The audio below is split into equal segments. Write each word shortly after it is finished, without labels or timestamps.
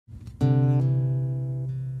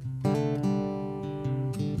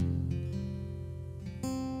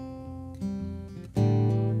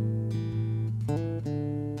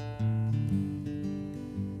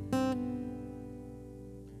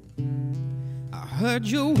Heard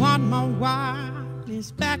you want my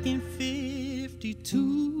wireless back in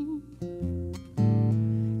 '52.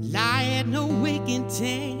 Lie had no waking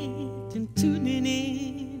intent in tuning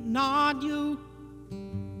in on you.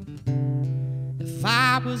 If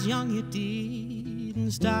I was young, it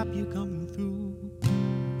didn't stop you coming through.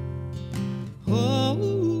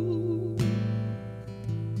 Oh,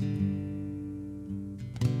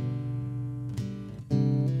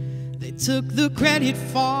 they took the credit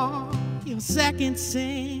for your second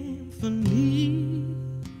symphony,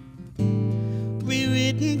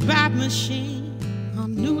 rewritten by machine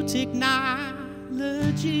on new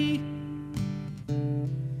technology.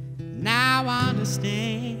 Now I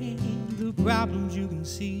understand the problems you can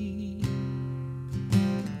see.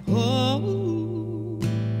 Oh,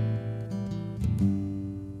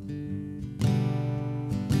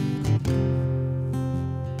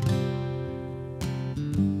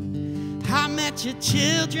 I met your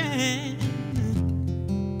children.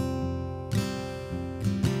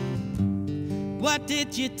 What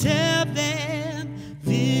did you tell them?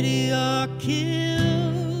 Video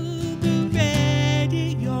killed the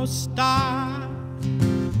radio star.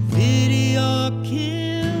 Video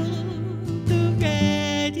killed the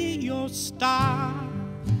radio star.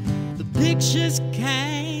 The pictures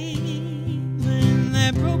came and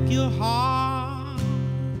they broke your heart.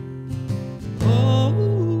 Oh,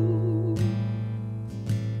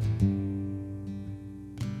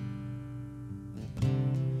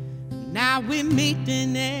 now we're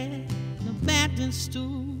meeting at an abandoned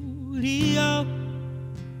studio.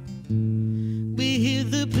 We hear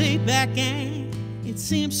the playback and it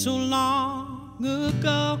seems so long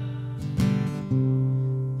ago.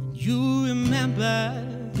 You remember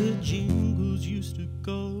the jingles used to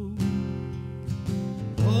go.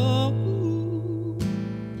 Oh,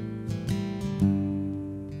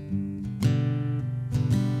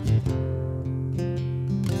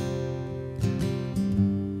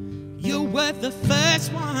 you were the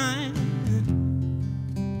first one.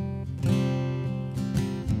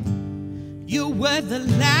 You were the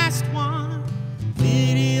last one.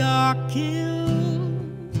 Video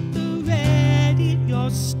killed the radio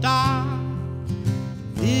star.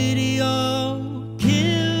 Video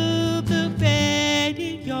killed the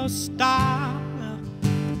radio star.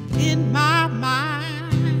 In my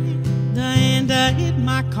mind and in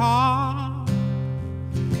my car.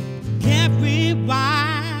 Can't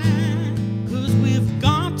rewind 'cause we've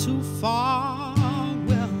gone too far.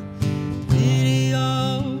 Well,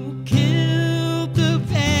 video killed the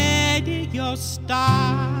radio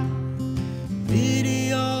star.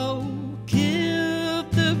 Video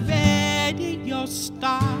killed the radio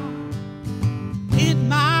star. In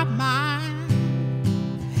my mind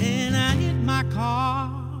and in my car.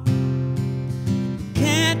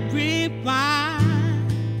 Can't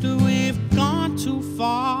rewind, we've gone too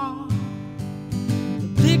far. The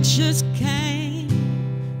pictures came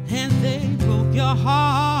and they broke your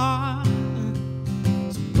heart.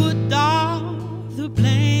 So put all the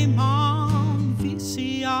blame on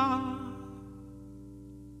VCR.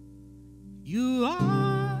 You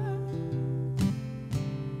are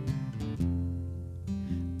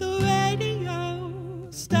the radio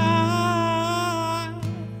star.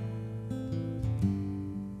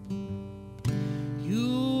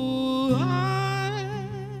 You are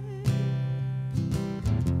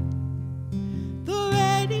the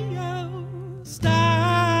radio star.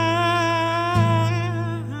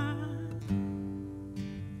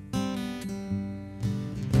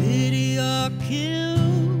 Video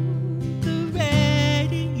killed the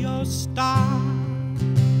radio star.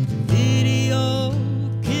 Video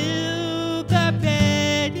killed the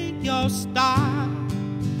radio star.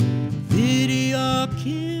 Video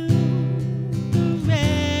killed the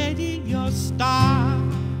radio star.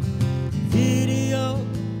 Video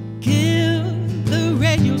killed the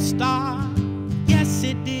radio star. Yes,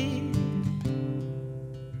 it did.